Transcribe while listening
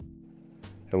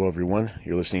Hello, everyone.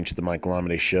 You're listening to the Michael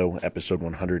Amade Show, Episode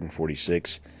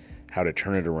 146, How to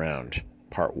Turn It Around,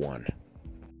 Part 1.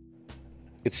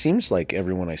 It seems like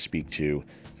everyone I speak to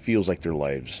feels like their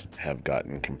lives have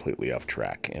gotten completely off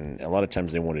track, and a lot of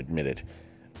times they won't admit it,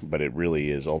 but it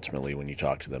really is ultimately, when you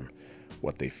talk to them,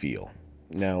 what they feel.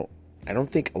 Now, I don't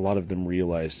think a lot of them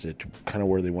realize that kind of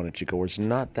where they wanted to go is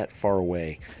not that far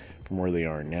away from where they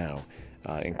are now,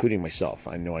 including myself.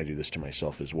 I know I do this to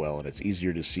myself as well, and it's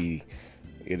easier to see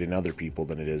it in other people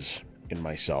than it is in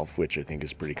myself, which I think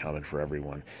is pretty common for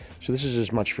everyone. So this is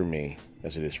as much for me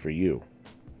as it is for you.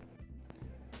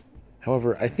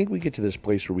 However, I think we get to this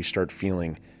place where we start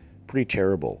feeling pretty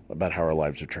terrible about how our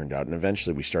lives have turned out, and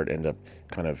eventually we end up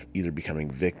kind of either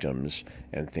becoming victims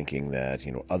and thinking that,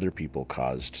 other people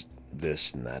caused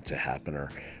this and that to happen,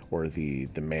 or the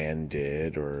man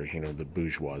did, or the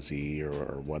bourgeoisie,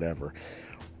 or whatever.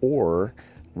 Or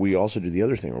we also do the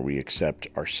other thing where we accept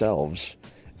ourselves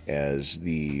as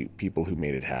the people who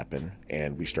made it happen,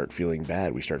 and we start feeling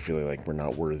bad. We start feeling like we're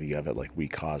not worthy of it, like we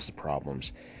caused the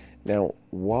problems. Now,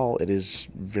 while it is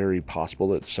very possible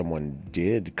that someone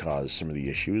did cause some of the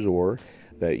issues, or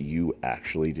that you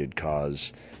actually did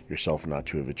cause yourself not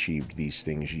to have achieved these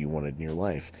things you wanted in your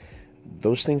life,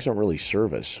 those things don't really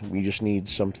serve us. We just need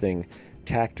something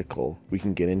tactical we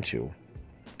can get into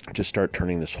to start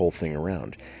turning this whole thing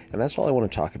around. And that's all I want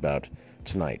to talk about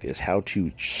tonight, is how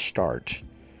to start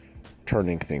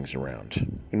turning things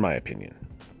around, in my opinion.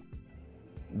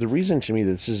 The reason to me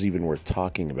that this is even worth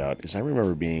talking about is I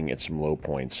remember being at some low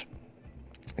points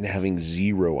and having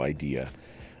zero idea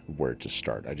where to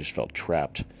start. I just felt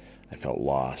trapped. I felt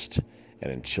lost.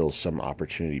 And until some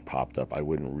opportunity popped up, I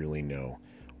wouldn't really know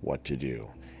what to do.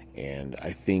 And I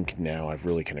think now I've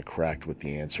really kind of cracked what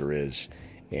the answer is.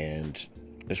 And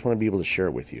I just want to be able to share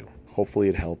it with you. Hopefully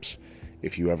it helps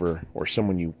if you ever, or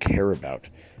someone you care about,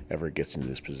 ever gets into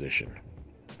this position.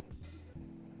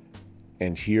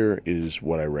 And here is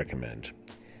what I recommend.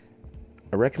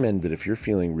 I recommend that if you're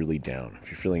feeling really down, if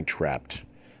you're feeling trapped,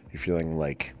 you're feeling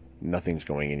like nothing's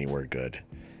going anywhere good,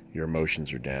 your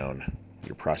emotions are down,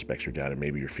 your prospects are down, and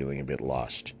maybe you're feeling a bit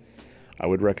lost, I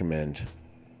would recommend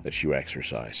that you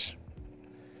exercise.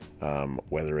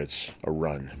 Whether it's a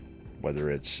run, whether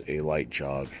it's a light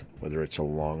jog, whether it's a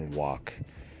long walk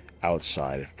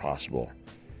outside if possible,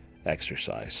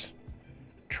 exercise,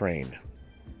 train,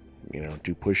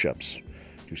 do push-ups,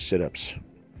 do sit-ups,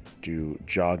 do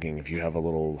jogging. If you have a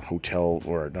little hotel,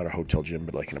 or not a hotel gym,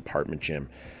 but like an apartment gym,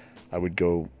 I would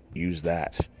go use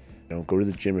that. Go to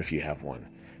the gym if you have one.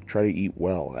 Try to eat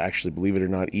well. Actually, believe it or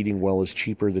not, eating well is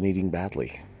cheaper than eating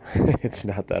badly. It's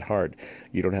not that hard.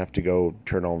 You don't have to go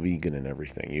turn all vegan and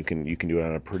everything. You can do it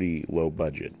on a pretty low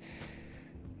budget.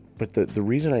 But the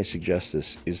reason I suggest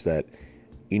this is that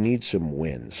you need some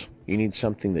wins. You need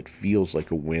something that feels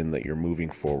like a win, that you're moving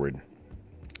forward,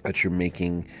 that you're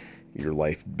making your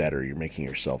life better, you're making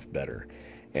yourself better.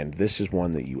 And this is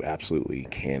one that you absolutely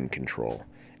can control.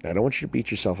 And I don't want you to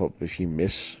beat yourself up if you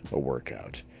miss a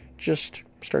workout. Just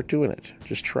start doing it.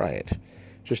 Just try it.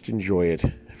 Just enjoy it.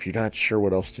 If you're not sure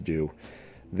what else to do,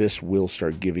 this will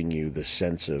start giving you the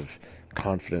sense of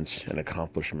confidence and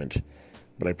accomplishment.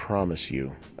 But I promise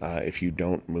you, if you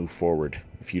don't move forward,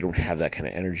 if you don't have that kind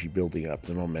of energy building up,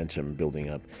 the momentum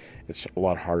building up, it's a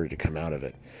lot harder to come out of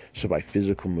it. So by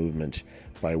physical movement,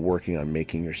 by working on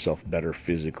making yourself better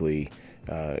physically,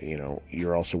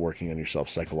 you're also working on yourself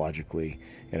psychologically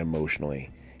and emotionally.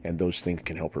 And those things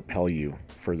can help propel you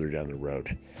further down the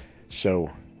road. So,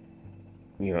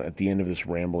 at the end of this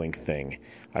rambling thing,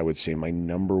 I would say my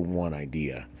number one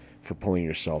idea for pulling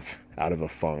yourself out of a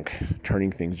funk,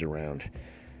 turning things around,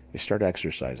 is start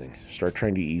exercising. Start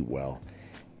trying to eat well,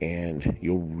 and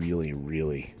you'll really,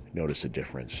 really notice a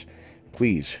difference.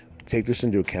 Please take this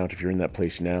into account if you're in that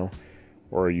place now,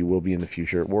 or you will be in the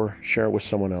future, or share it with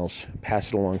someone else. Pass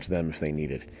it along to them if they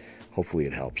need it. Hopefully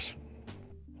it helps.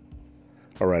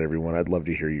 All right, everyone, I'd love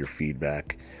to hear your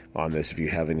feedback on this. If you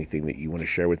have anything that you want to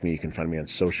share with me, you can find me on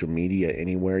social media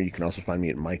anywhere. You can also find me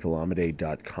at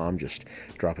michaelamade.com. Just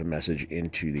drop a message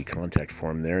into the contact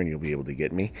form there, and you'll be able to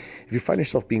get me. If you find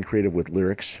yourself being creative with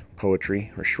lyrics,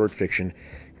 poetry, or short fiction,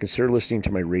 consider listening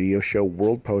to my radio show,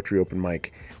 World Poetry Open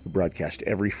Mic. We broadcast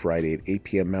every Friday at 8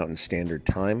 p.m. Mountain Standard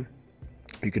Time.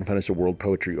 You can find us at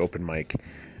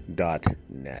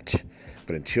worldpoetryopenmic.net.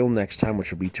 But until next time,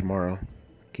 which will be tomorrow,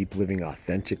 keep living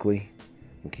authentically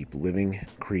and keep living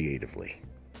creatively.